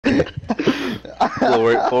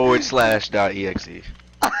Forward slash dot exe.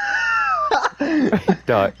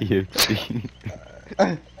 .exe.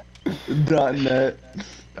 .net.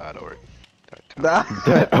 .org.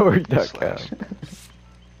 .org.com.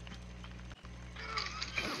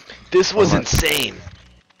 This was insane.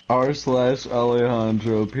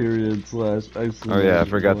 r/Alejandro period slash exclamation. Oh yeah, I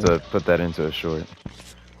forgot to put that into a short.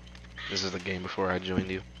 This is the game before I joined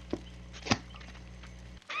you.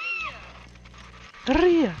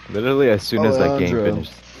 Literally as soon as that game Alejandro.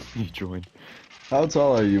 finished, you joined. How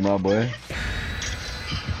tall are you, my boy?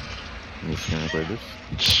 Let me screen record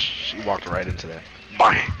this. She walked right into that.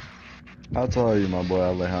 Bang! How tall are you, my boy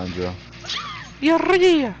Alejandro? You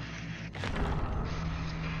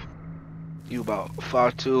about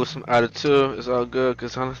 5'2", some out of 2. It's all good,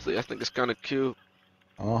 cause honestly, I think it's kind of cute.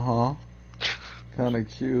 Uh-huh. Kinda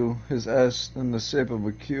cute. His ass in the shape of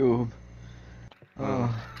a cube.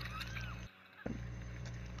 Young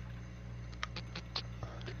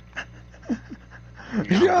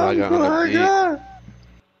Glugga.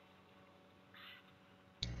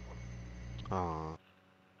 Aw.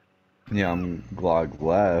 Yeah, I'm Glog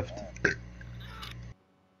left.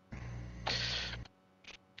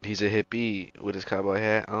 He's a hippie with his cowboy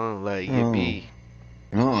hat on, like hippie.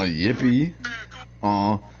 Oh, yippee.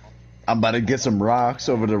 I'm about to get some rocks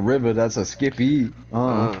over the river. That's a skippy.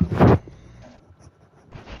 Doing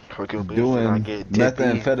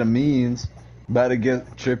methamphetamines. About to get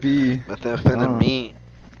trippy. Methamphetamine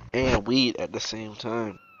and weed at the same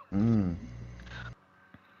time.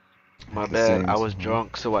 My bad, I was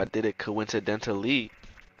drunk, so I did it coincidentally.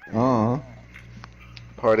 Pardon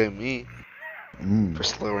me for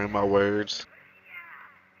slurring my words.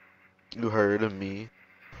 You heard of me.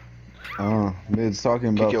 Mid's talking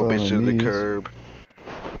about Kick your bitch to the knees. curb.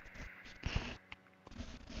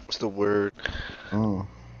 What's the word?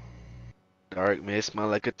 Dark mid smell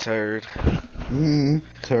like a turd. Turd.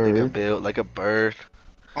 Nigga built like a bird.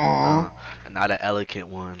 Not an elegant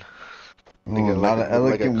one. Nigga not an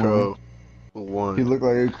elegant like a crow. One. He look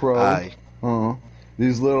like a crow. Aye.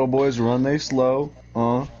 These little boys run they slow.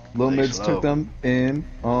 Lil Mids took them in.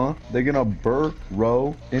 They gonna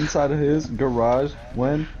burrow inside of his garage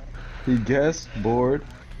when he gets bored.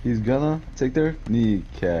 He's gonna take their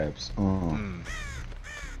kneecaps.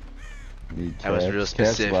 Kneecaps. That was real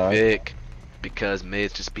specific because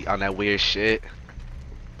Mids just be on that weird shit.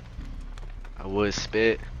 I would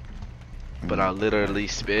spit, but I literally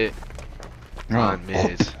spit on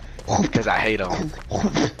Mids because I hate him.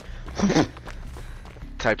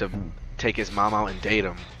 Type to take his mom out and date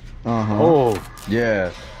him. Oh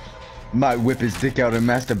yeah, might whip his dick out and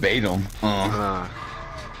masturbate him.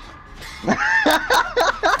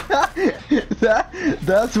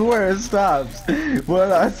 That's where it stops.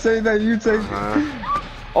 When I say that you take.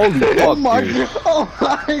 Holy fuck, oh my dude. god! Oh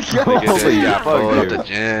my god! Holy fuck, the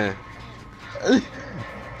jam.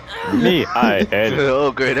 Me, I had it.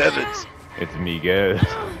 Oh, great heavens! It's Miguel.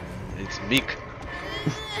 It's Meek.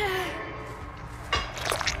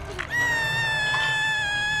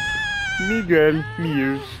 Miguel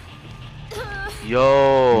Mears.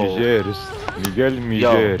 Yo. Miguel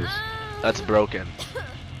Mears. That's broken.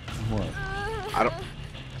 What? I don't.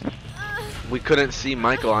 We couldn't see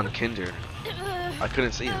Michael on Kinder. I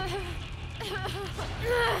couldn't see him.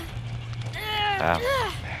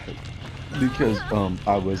 Because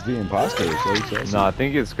I was the imposter. So No, I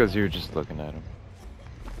think it's because you were just looking at him.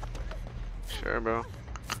 Sure, bro.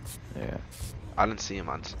 Yeah. I didn't see him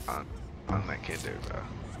on that Kinder, bro.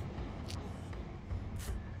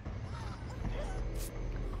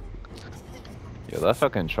 Yo, that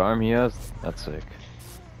fucking charm he has, that's sick.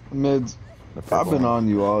 Mids, I've been on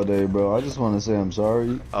you all day, bro. I just want to say I'm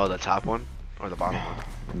sorry. Oh, the top one or the bottom one?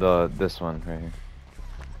 This one right here.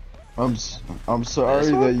 I'm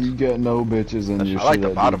sorry that you get no bitches in your shit. I like the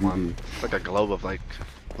at bottom DVD. one. It's like a globe of like.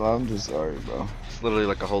 I'm just sorry, bro. It's literally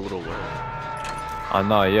like a whole little world. Oh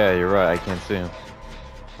no, yeah, you're right. I can't see him.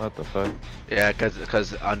 What the fuck? Yeah, cause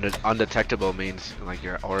undetectable means like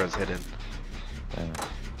your aura's hidden. Damn.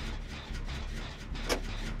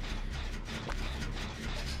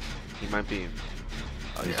 He might be.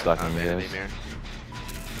 Oh He's yeah, stalking you Vanity guys. Mirror.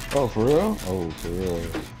 Oh, for real? Oh, for real.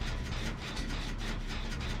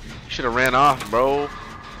 Should have ran off, bro.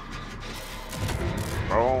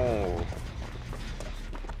 Bro.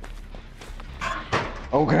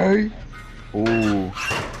 Okay. Ooh.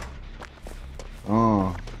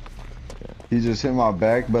 He just hit my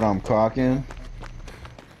back, but I'm cocking.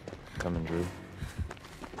 Coming, Drew.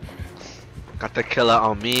 Got the killer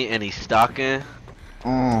on me and he's stalking.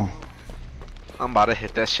 I'm about to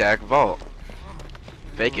hit that Shaq vault.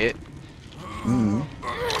 Fake it.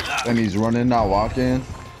 And he's running, not walking.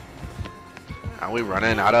 Now we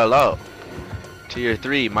running out of luck. Tier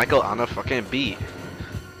 3, Michael on a fucking beat.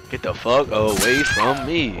 Get the fuck away from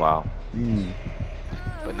me. Wow.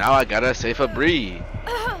 But now I gotta save a breed.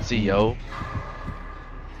 See yo.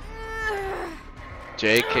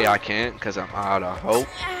 JK I can't cause I'm out of hope.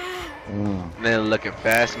 Then looking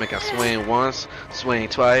fast, make a swing once, swing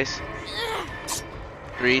twice.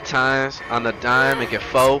 3 times on the dime, make it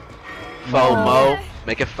 4. 4 more,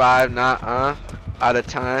 make it 5, out of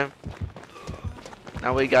time.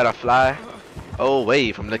 Now we gotta fly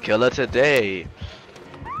away from the killer today.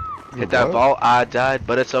 Hit that ball, I died,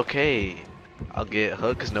 but it's okay. I'll get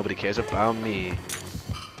hooked cause nobody cares about me.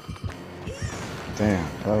 Damn,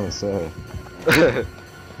 that was sad.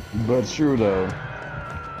 But true though.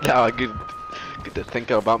 Now I get to think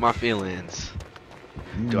about my feelings.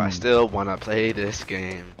 Do I still wanna play this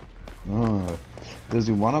game? Does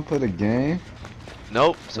he wanna play the game?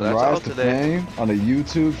 Nope, so that's Rise all to today. fame on the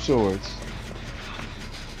YouTube Shorts.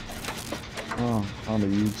 On the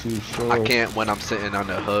YouTube Shorts. I can't when I'm sitting on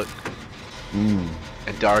the hook.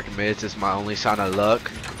 And dark mids is my only sign of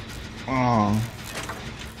luck.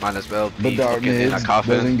 Might as well The be dark fucking in a mids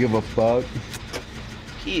coffin. doesn't give a fuck.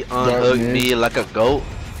 He unhooked me like a goat.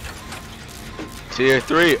 Tier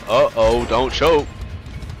 3, uh-oh, don't choke.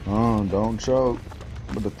 Don't choke.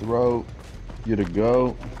 But the throat, you the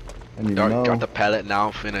goat. And you Dark know. got the pallet now,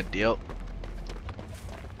 I'm finna dip.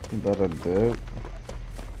 You better dip.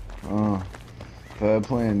 Fab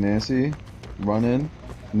playing Nancy. Running.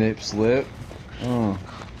 Nip slip.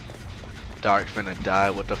 Dark finna die,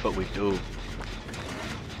 what the fuck we do?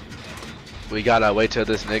 We gotta wait till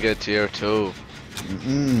this nigga tier 2.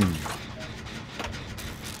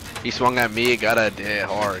 He swung at me, got a dead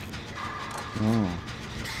hard.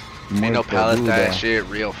 Ain't no pallets that shit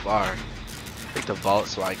real far. Take the vault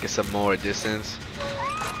so I get some more distance.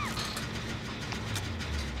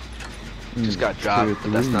 Just got dropped,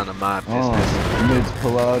 but that's none of my business. Mids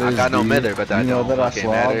pull out I got no beat. mither, but that you know don't that I fucking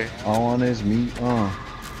swab matter. on his meat,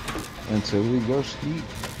 until we go ski.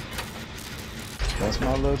 That's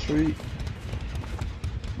my little treat.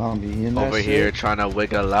 I'm eating that Over shit. here trying to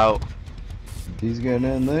wiggle out. He's getting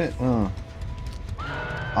in lit,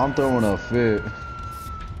 I'm throwing a fit.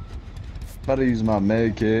 Gotta use my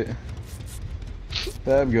med kit.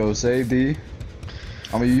 Fab go safety.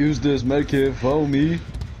 I'ma use this med kit for me.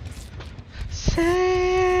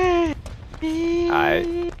 Save me.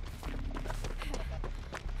 Aight.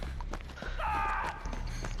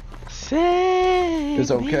 Save It's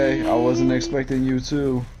okay, I wasn't expecting you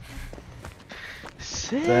to.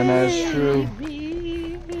 Then that's true.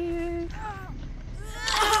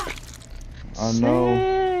 I know.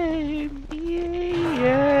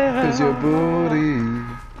 Cause your booty,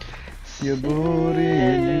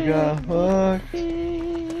 and you got hooked.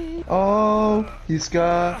 Oh, he's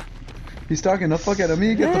talking the fuck out of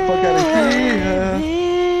me, get the fuck out of here.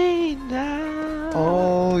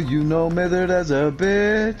 Oh, you know Mithered as a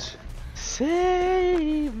bitch.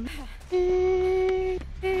 Save me.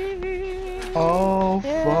 Oh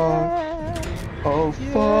fuck. Oh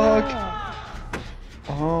fuck.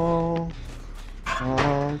 Oh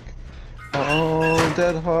fuck. Oh,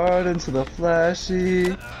 dead hard into the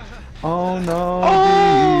flashy. Oh no,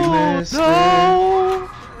 he missed it. Oh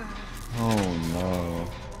no.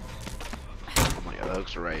 Oh my god,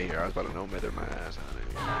 hooks right here. I was about to no mither my ass.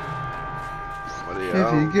 If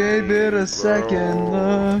he gave it a second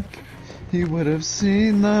look, he would have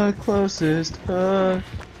seen the closest hook.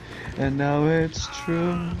 And now it's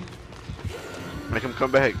true. Make him come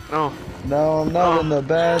back. No. No, I'm not in the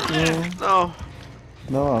bathroom. No.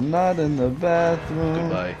 No, I'm not in the bathroom.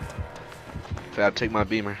 Goodbye. Fab, take my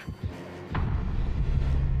beamer.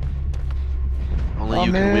 Only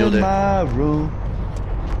you can wield it. I'm in my room.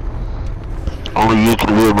 Only you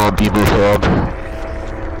can wield my beamer, Fab.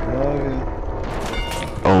 Love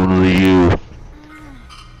you. Only you.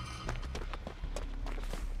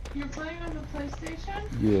 You're playing on the PlayStation?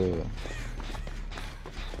 Yeah.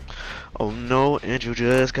 Oh no, Andrew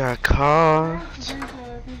just got caught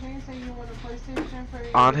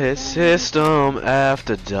on his system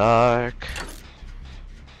after dark.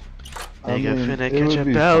 Nigga finna it catch would a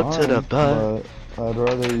be belt to the fine, butt. but I'd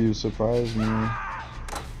rather you surprise me.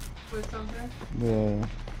 With something? Yeah.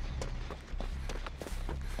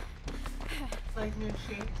 Like new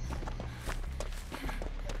sheets?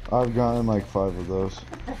 I've gotten like 5 of those.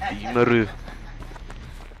 Beamer.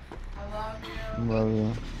 I love you. Love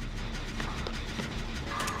you.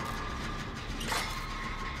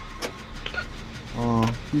 Oh,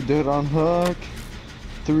 he did on hook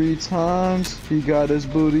 3 times. He got his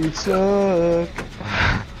booty took.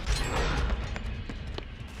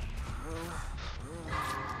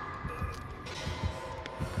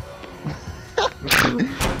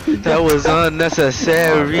 That was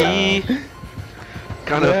unnecessary.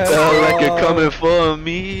 Kinda That felt like you're coming for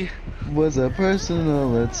me. was a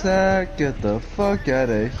personal attack. Get the fuck out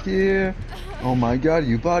of here. Oh my god,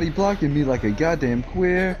 you body blocking me like a goddamn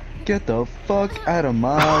queer. Get the fuck out of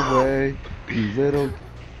my way, you little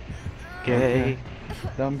Gay.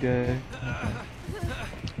 dumb gay.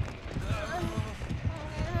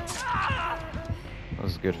 That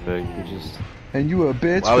was good, Vic. You just. And you a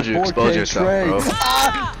bitch. Why would for you expose 4K yourself, trade.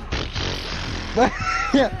 bro?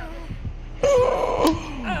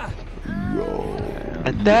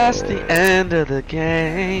 And that's the end of the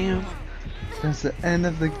game. That's the end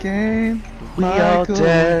of the game. We all Michael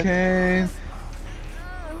dead. Caine.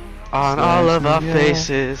 On all of our Yeah.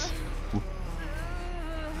 faces.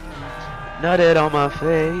 Nutted on my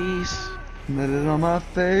face. Let it on my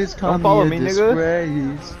face. Call Don't follow me me, a nigga.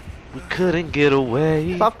 disgrace. We couldn't get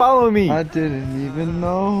away. Stop following me! I didn't even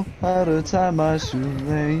know how to tie my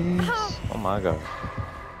shoelace. Oh my god.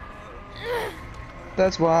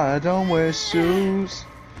 That's why I don't wear shoes,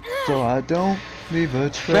 so I don't leave a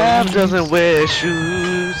trace. Fab doesn't wear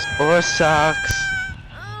shoes or socks.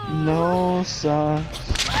 No socks,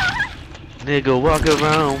 Nigga walk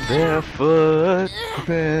around barefoot.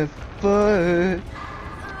 barefoot.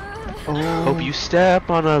 Oh, Hope you step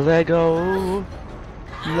on a Lego.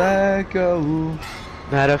 let go,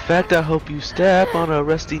 Matter of fact, I hope you step on a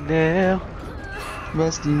rusty nail.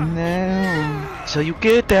 rusty nail, So you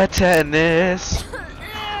get that tetanus.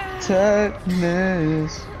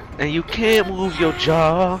 tetanus, And you can't move your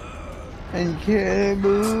jaw. and you can't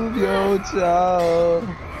move your jaw.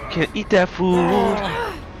 Can't eat that food.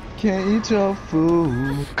 Can't eat your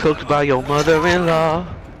food, Cooked by your mother-in-law.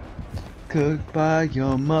 cooked by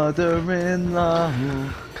your mother-in-law.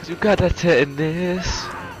 Cause you got that tetanus.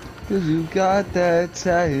 Cause you got that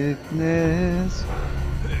tightness.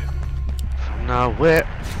 Now where?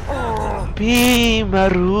 Be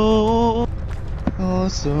Maru. Oh,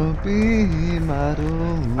 so be my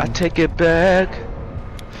room. I take it back.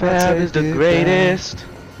 Fab is take the it greatest.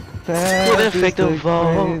 Fab couldn't is fake the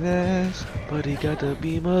vault. greatest. But he got the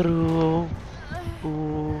Be Maru.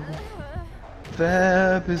 Ooh.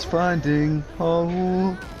 Fab is finding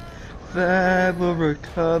hope. Fab will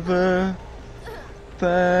recover.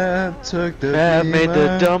 Fab took the Fab made the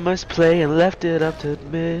beamer. dumbest play and left it up to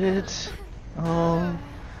mids. Oh,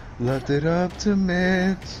 left it up to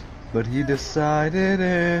Mitch, but he decided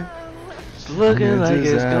it. It's looking Mitch like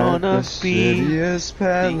is it's at gonna the be shittiest the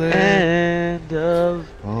palette. end of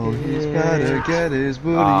Oh, he's it. gotta get his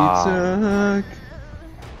booty Ah. took.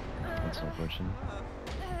 That's unfortunate.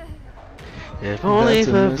 If only That's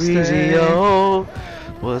a Fabrizio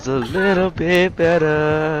was a little bit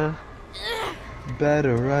better.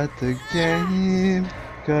 Better at the game.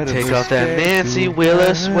 Gotta Take off that respect Nancy you Wheeler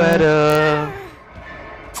better. sweater.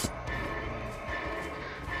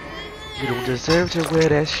 You don't deserve to wear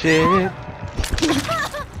that shit.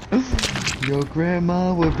 Your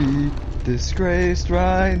grandma would be disgraced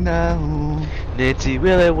right now. Nancy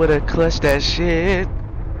Wheeler would've clutched that shit.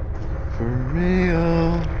 For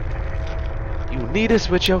real. You need to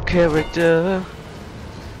switch your character.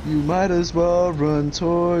 You might as well run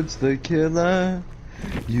towards the killer.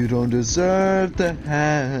 You don't deserve the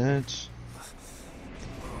hatch.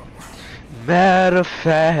 Matter of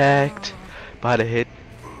fact, about to hit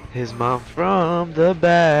his mom from the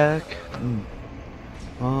back.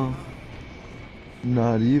 Oh.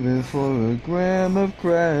 Not even for a gram of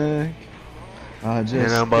crack. I just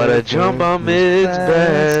And I'm about to get jump the on Mid's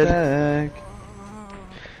bed. stack.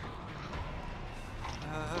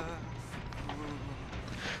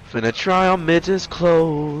 Finna try on Midge's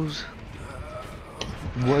clothes.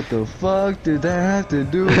 What the fuck did that have to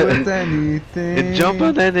do with anything? And jump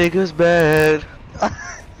on that nigga's bed.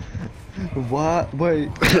 What? Wait,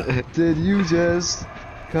 did you just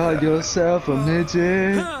call yourself a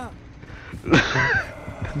midget?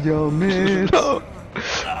 Yo, midge. No.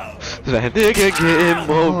 That nigga getting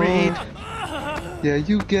worried. Yeah,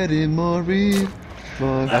 you getting more read.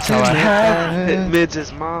 That's how I have hit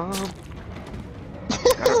Midge's mom.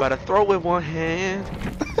 Got her by the throat with one hand.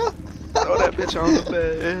 Throw that bitch on the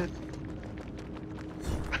bed.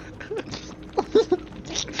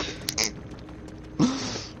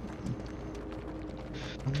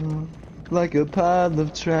 Like a pile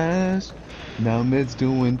of trash. Now Mid's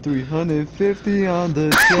doing 350 on the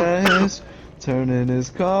dash. Turning his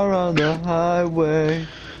car on the highway.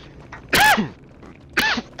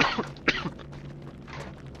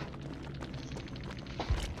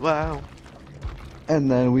 Wow. And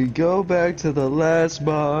then we go back to the last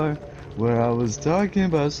bar where I was talking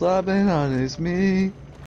about slopping on his meat.